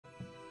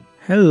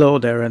Hello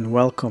there and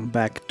welcome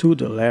back to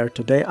the lair.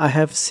 Today I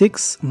have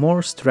 6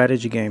 more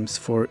strategy games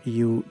for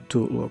you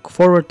to look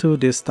forward to.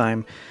 This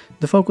time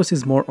the focus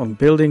is more on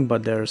building,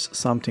 but there's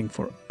something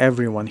for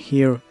everyone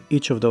here.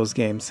 Each of those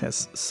games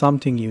has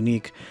something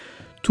unique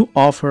to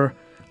offer.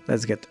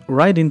 Let's get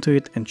right into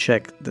it and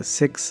check the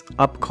 6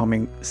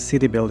 upcoming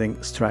city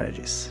building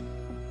strategies.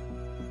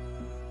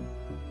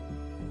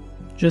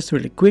 Just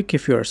really quick,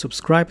 if you are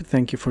subscribed,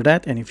 thank you for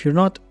that, and if you're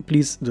not,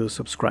 please do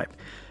subscribe.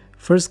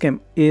 First game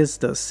is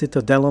the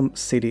Citadelum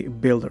City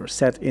Builder.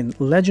 Set in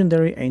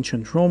legendary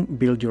ancient Rome,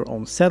 build your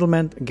own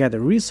settlement, gather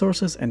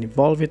resources and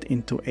evolve it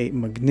into a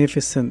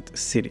magnificent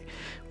city,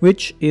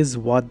 which is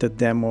what the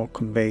demo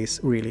conveys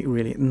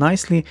really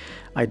nicely.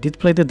 I did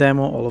play the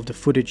demo, all of the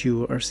footage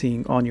you are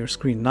seeing on your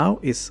screen now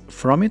is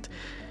from it.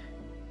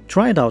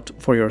 Try it out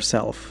for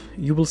yourself.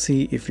 You will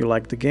see if you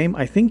like the game.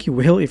 I think you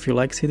will if you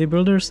like city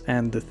builders,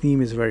 and the theme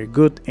is very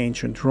good.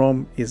 Ancient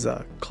Rome is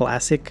a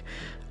classic,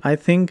 I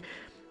think.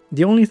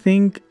 The only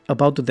thing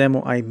about the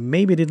demo I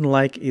maybe didn't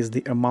like is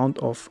the amount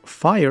of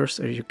fires.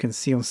 As you can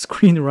see on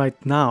screen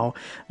right now,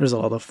 there's a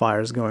lot of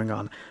fires going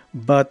on.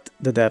 But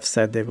the devs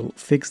said they will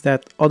fix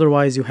that.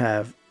 Otherwise, you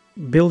have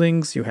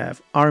buildings, you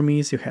have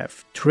armies, you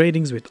have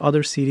tradings with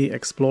other city,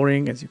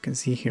 exploring, as you can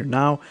see here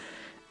now.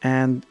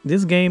 And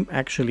this game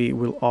actually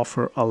will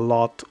offer a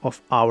lot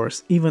of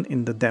hours, even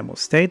in the demo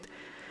state.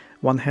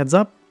 One heads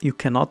up, you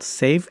cannot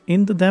save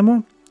in the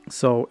demo.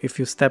 So if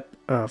you step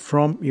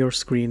from your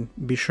screen,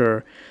 be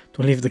sure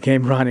to leave the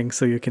game running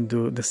so you can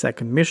do the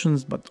second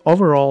missions. But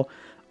overall,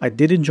 I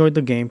did enjoy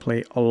the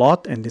gameplay a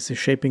lot, and this is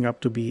shaping up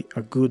to be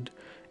a good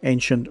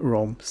ancient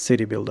Rome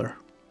city builder.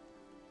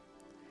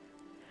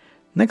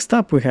 Next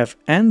up we have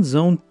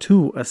Endzone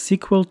 2, a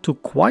sequel to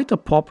quite a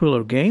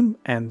popular game,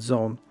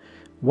 Endzone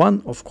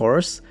 1 of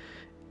course.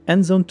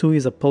 Endzone 2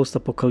 is a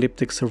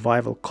post-apocalyptic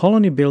survival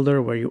colony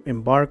builder where you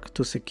embark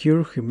to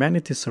secure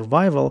humanity's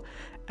survival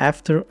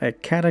after a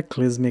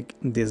cataclysmic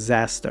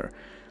disaster.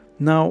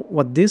 Now,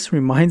 what this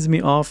reminds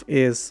me of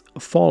is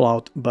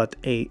Fallout, but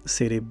a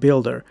city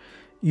builder.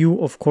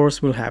 You, of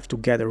course, will have to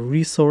gather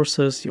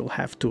resources, you'll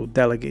have to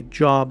delegate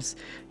jobs,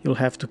 you'll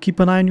have to keep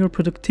an eye on your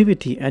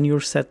productivity and your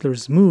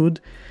settlers' mood,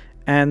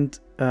 and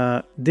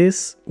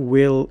this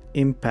will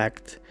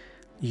impact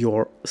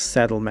your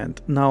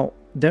settlement. Now,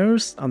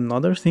 there's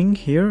another thing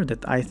here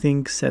that I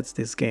think sets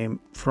this game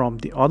from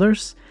the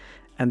others,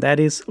 and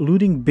that is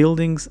looting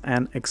buildings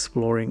and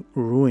exploring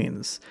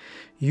ruins.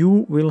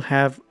 You will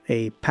have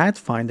a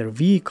Pathfinder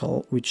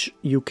vehicle which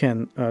you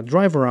can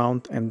drive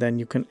around, and then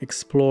you can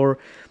explore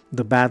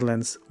the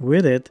Badlands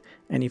with it,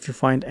 and if you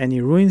find any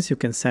ruins you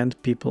can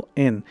send people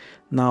in.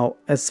 Now,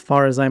 as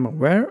far as I'm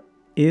aware,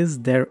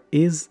 there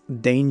is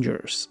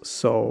dangers,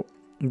 so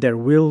there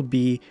will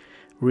be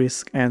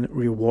risk and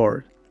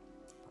reward.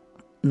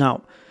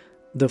 Now,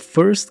 the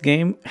first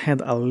game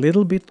had a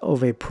little bit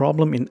of a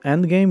problem in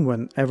endgame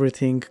when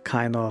everything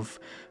kind of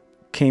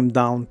came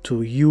down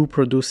to you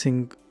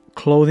producing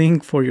clothing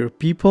for your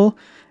people,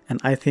 and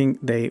I think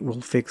they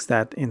will fix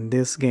that in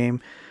this game.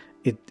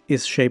 It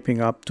is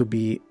shaping up to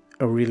be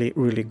a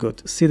really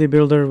good city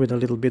builder with a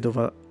little bit of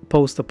a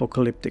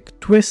post-apocalyptic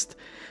twist.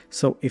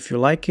 So if you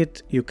like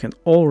it, you can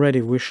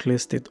already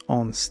wishlist it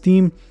on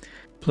Steam.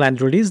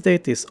 Planned release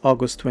date is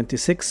August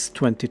 26,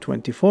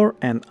 2024,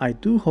 and I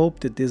do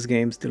hope that this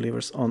game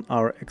delivers on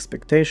our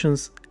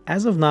expectations.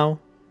 As of now,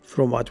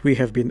 from what we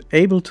have been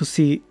able to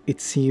see,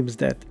 it seems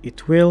that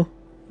it will,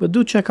 but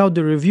do check out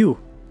the review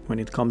when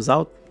it comes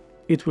out.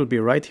 It will be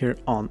right here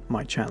on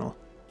my channel.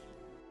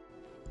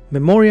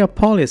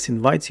 Memoriapolis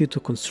invites you to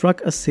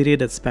construct a city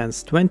that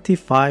spans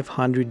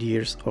 2,500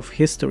 years of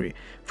history,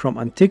 from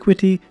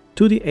antiquity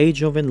to the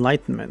Age of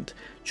Enlightenment.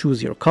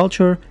 Choose your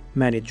culture,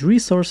 manage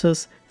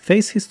resources,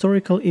 face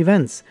historical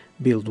events,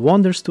 build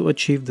wonders to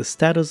achieve the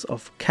status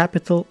of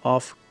capital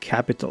of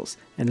capitals,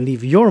 and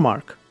leave your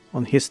mark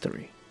on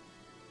history.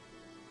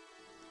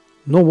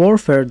 No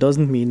warfare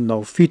doesn't mean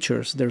no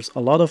features. There's a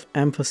lot of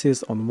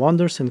emphasis on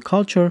wonders and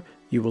culture.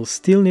 You will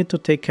still need to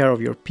take care of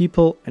your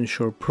people,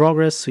 ensure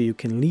progress so you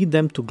can lead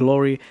them to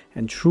glory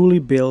and truly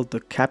build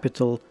the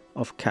capital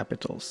of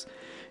capitals.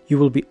 You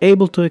will be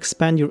able to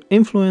expand your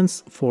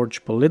influence,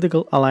 forge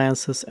political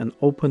alliances, and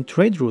open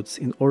trade routes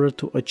in order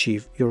to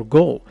achieve your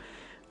goal.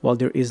 While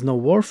there is no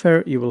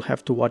warfare, you will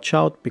have to watch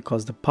out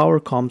because the power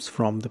comes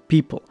from the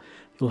people.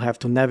 You'll have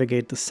to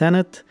navigate the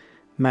Senate,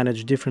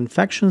 manage different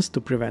factions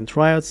to prevent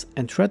riots,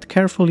 and tread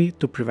carefully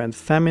to prevent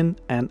famine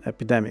and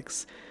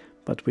epidemics.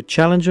 But with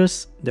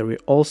challenges, there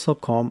will also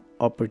come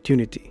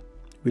opportunity.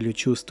 Will you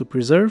choose to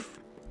preserve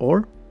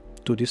or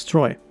to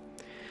destroy?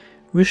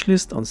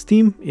 Wishlist on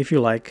Steam if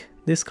you like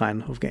this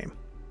kind of game.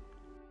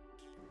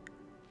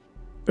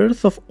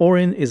 Earth of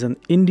Oryn is an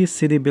indie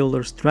city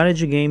builder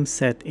strategy game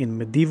set in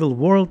medieval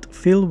world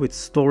filled with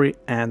story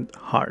and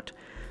heart.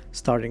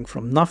 Starting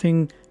from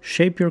nothing,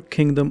 shape your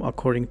kingdom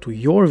according to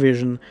your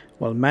vision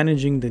while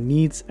managing the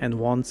needs and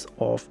wants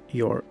of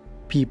your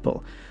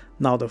people.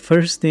 Now, the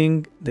first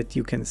thing that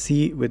you can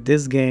see with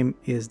this game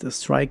is the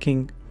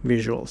striking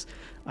visuals.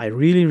 I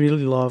really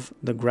love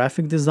the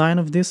graphic design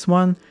of this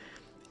one.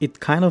 it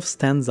kind of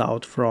stands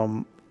out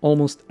from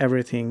almost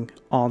everything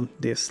on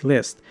this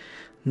list.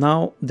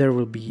 Now there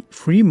will be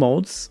 3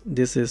 modes,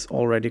 this is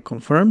already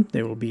confirmed.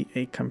 There will be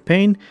a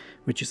campaign,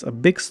 which is a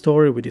big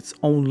story with its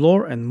own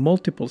lore and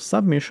multiple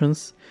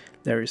submissions.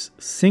 There is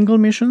single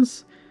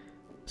missions,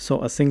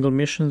 so a single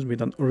mission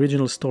with an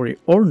original story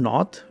or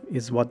not,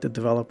 is what the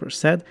developer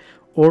said,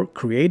 or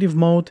creative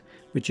mode,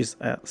 which is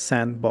a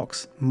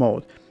sandbox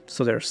mode.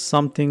 So there's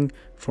something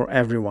for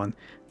everyone.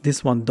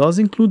 This one does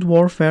include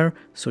warfare,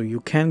 so you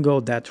can go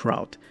that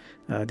route.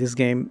 This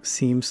game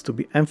seems to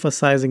be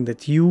emphasizing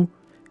that you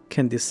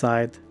can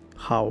decide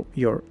how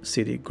your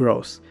city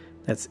grows.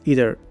 That's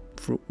either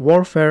through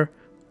warfare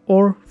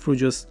or through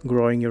just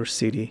growing your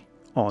city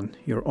on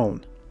your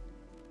own.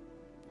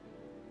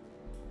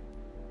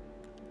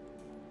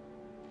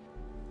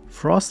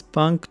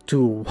 Frostpunk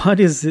 2. What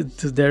is it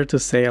there to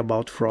say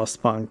about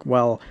Frostpunk?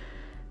 Well,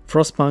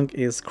 Frostpunk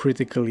is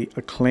critically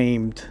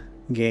acclaimed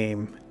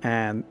game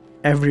and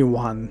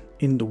everyone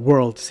in the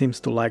world seems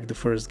to like the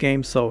first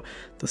game, so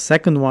the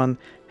second one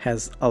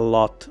has a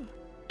lot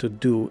to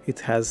do. It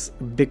has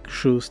big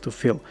shoes to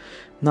fill.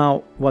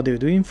 Now, what do you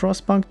do in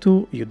Frostpunk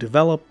 2? You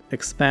develop,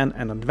 expand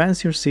and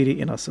advance your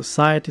city in a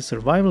society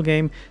survival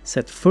game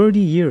set 30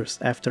 years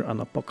after an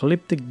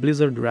apocalyptic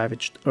blizzard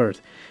ravaged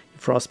Earth. In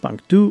Frostpunk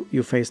 2,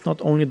 you face not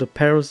only the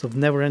perils of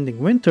never-ending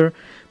winter,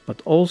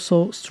 but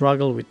also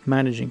struggle with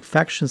managing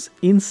factions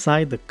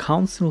inside the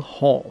council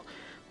hall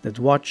that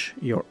watch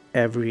your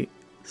every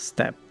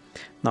step.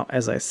 Now,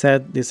 as I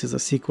said, this is a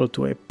sequel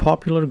to a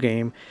popular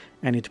game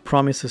and it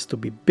promises to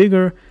be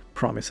bigger,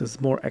 promises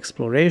more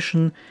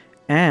exploration,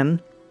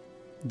 and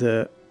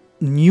the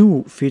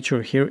new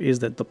feature here is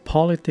that the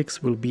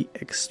politics will be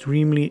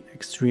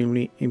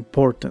extremely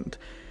important.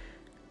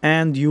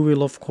 And you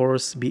will of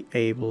course be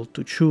able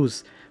to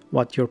choose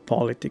what your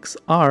politics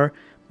are,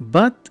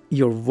 but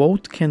your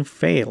vote can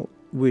fail,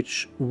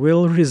 which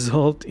will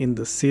result in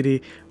the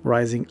city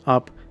rising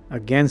up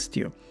against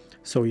you.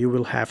 So you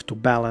will have to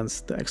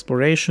balance the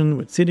exploration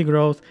with city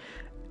growth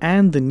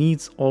and the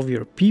needs of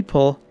your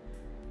people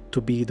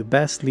to be the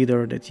best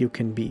leader that you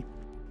can be.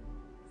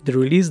 The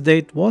release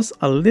date was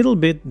a little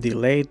bit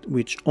delayed,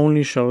 which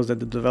only shows that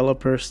the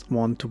developers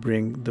want to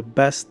bring the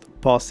best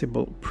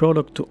possible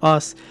product to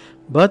us,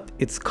 but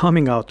it's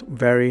coming out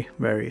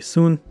very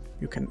soon.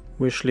 You can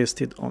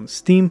wishlist it on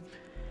Steam.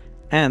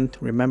 And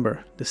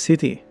remember, the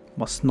city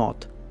must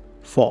not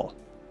fall.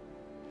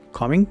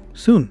 Coming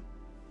soon.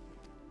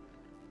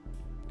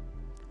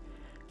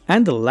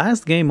 And the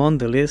last game on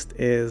the list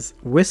is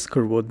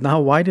Whiskerwood.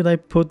 Now, why did I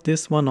put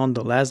this one on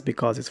the last?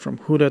 Because it's from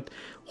Hooded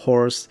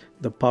Horse,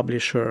 the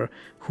publisher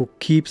who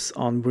keeps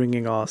on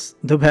bringing us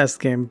the best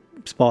games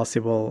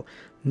possible.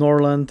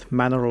 Norland,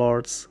 Manor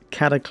Lords,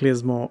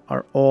 Cataclysmo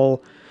are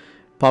all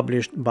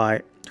published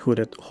by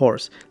Hooded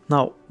Horse.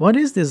 Now, what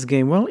is this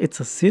game? Well, it's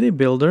a city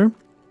builder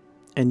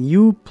and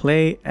you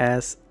play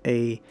as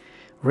a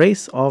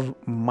race of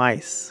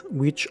mice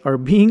which are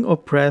being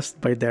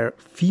oppressed by their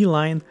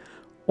feline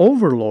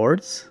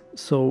overlords,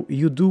 so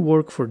you do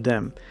work for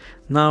them.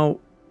 Now,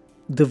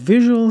 the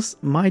visuals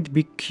might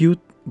be cute,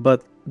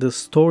 but the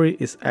story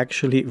is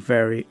actually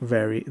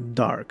very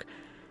dark.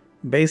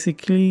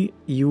 Basically,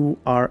 you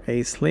are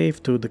a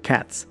slave to the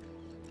cats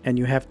and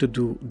you have to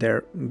do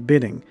their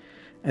bidding.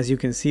 As you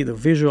can see, the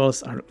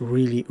visuals are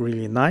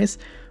really nice.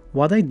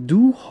 What I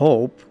do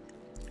hope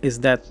is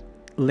that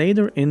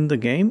later in the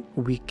game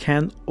we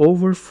can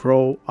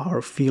overthrow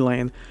our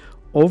feline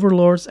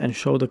overlords and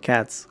show the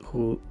cats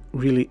who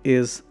really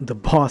is the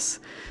boss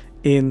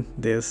in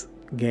this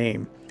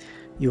game.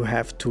 You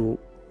have to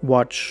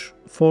watch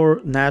for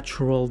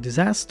natural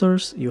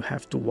disasters, you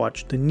have to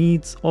watch the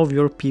needs of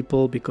your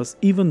people, because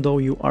even though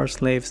you are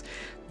slaves,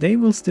 they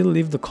will still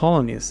leave the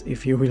colonies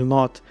if you will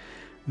not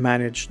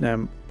manage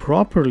them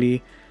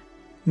properly,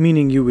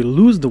 meaning you will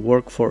lose the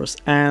workforce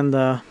and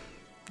the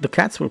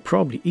cats will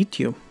probably eat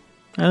you.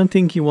 I don't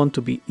think you want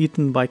to be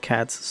eaten by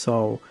cats,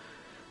 so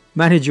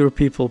manage your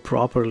people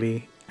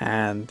properly.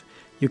 And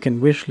you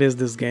can wishlist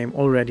this game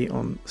already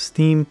on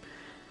Steam.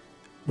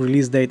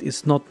 Release date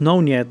is not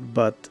known yet,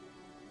 but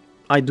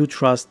I do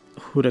trust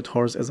Hooded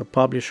Horse as a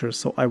publisher,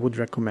 so I would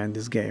recommend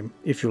this game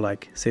if you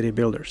like city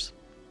builders.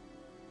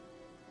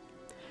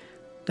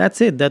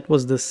 That's it. That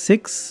was the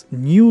 6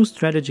 new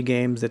strategy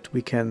games that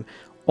we can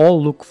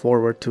all look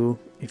forward to.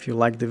 If you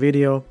like the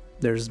video,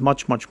 there's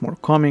much more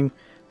coming.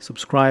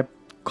 Subscribe,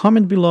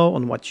 comment below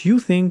on what you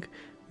think,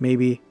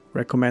 maybe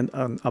recommend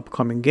an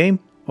upcoming game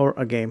or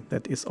a game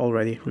that is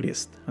already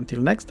released.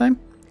 Until next time,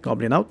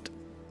 Goblin out.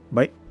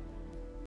 Bye.